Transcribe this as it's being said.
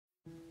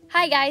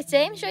Hi guys,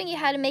 today I'm showing you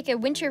how to make a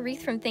winter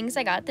wreath from things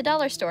I got at the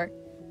dollar store.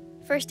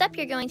 First up,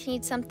 you're going to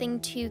need something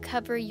to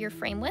cover your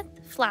frame with.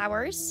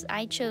 Flowers.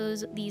 I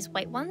chose these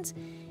white ones.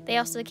 They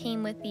also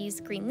came with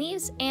these green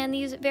leaves and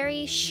these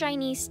very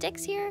shiny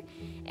sticks here.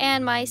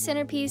 And my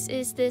centerpiece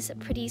is this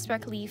pretty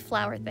sparkly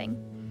flower thing.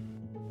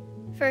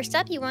 First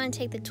up, you want to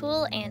take the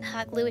tool and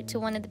hot glue it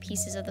to one of the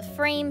pieces of the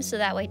frame so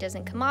that way it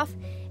doesn't come off.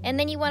 And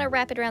then you want to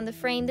wrap it around the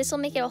frame. This will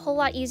make it a whole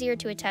lot easier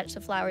to attach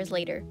the flowers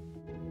later.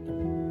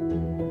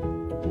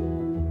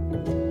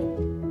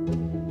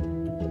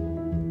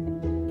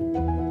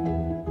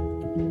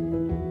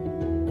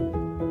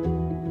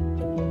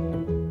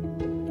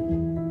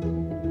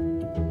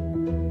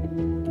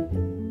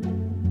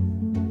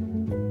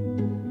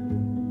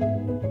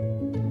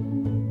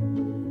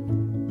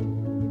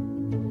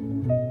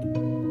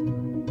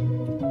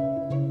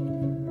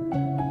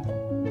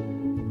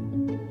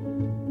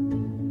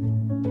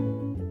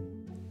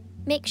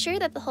 Make sure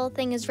that the whole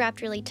thing is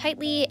wrapped really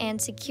tightly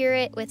and secure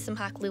it with some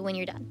hot glue when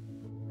you're done.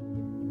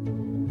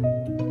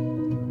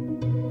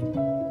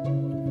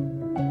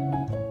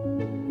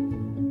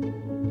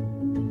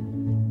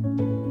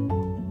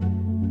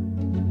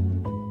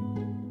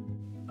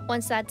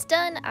 Once that's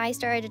done, I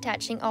started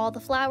attaching all the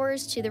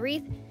flowers to the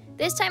wreath.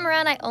 This time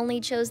around, I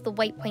only chose the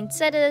white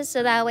poinsettias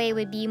so that way it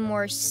would be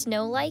more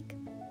snow-like.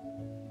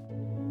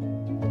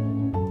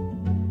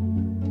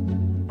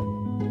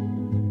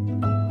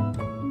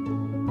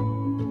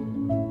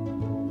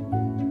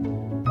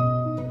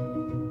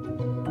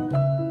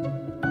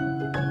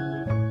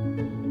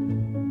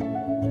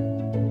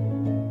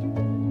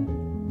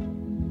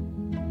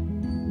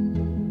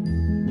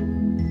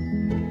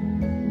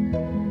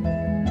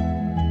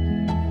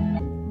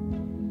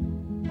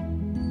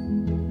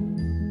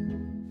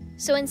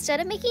 So instead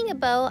of making a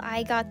bow,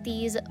 I got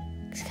these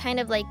kind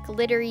of like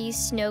glittery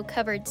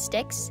snow-covered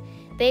sticks.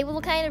 They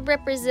will kind of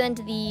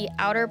represent the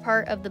outer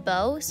part of the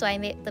bow, so I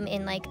made them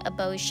in like a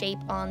bow shape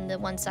on the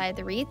one side of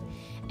the wreath.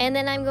 And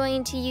then I'm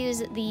going to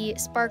use the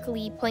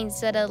sparkly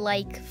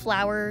poinsettia-like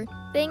flower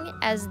thing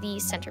as the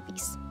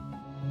centerpiece.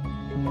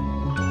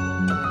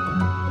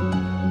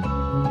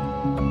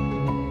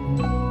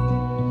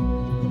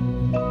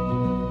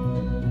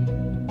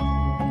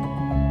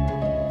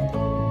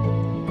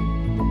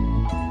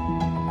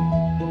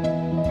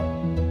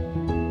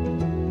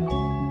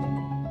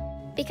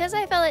 Because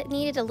I felt it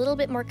needed a little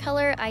bit more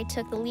color, I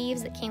took the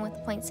leaves that came with the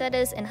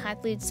poinsettias and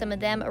hot glued some of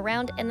them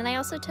around, and then I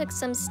also took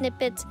some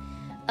snippets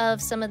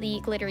of some of the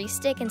glittery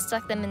stick and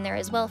stuck them in there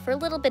as well for a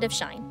little bit of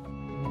shine.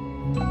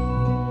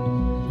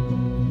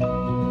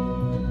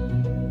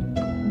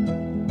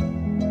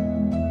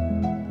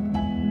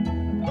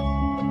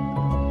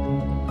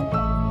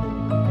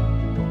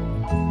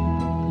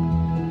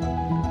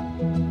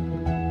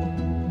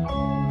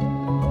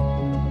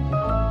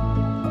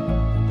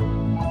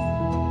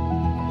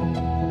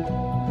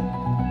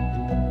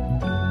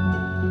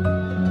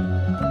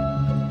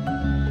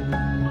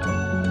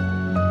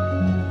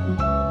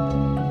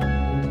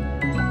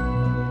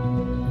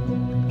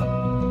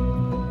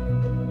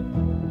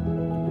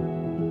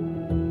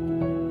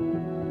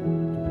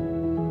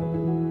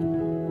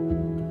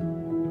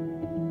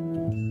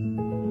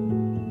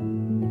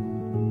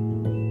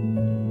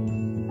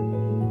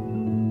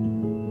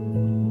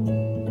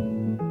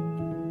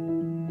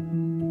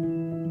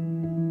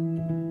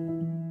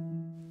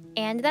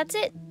 And that's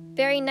it.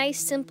 Very nice,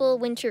 simple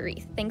winter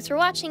wreath. Thanks for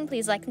watching.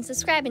 Please like and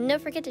subscribe, and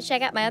don't forget to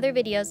check out my other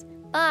videos.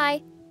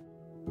 Bye!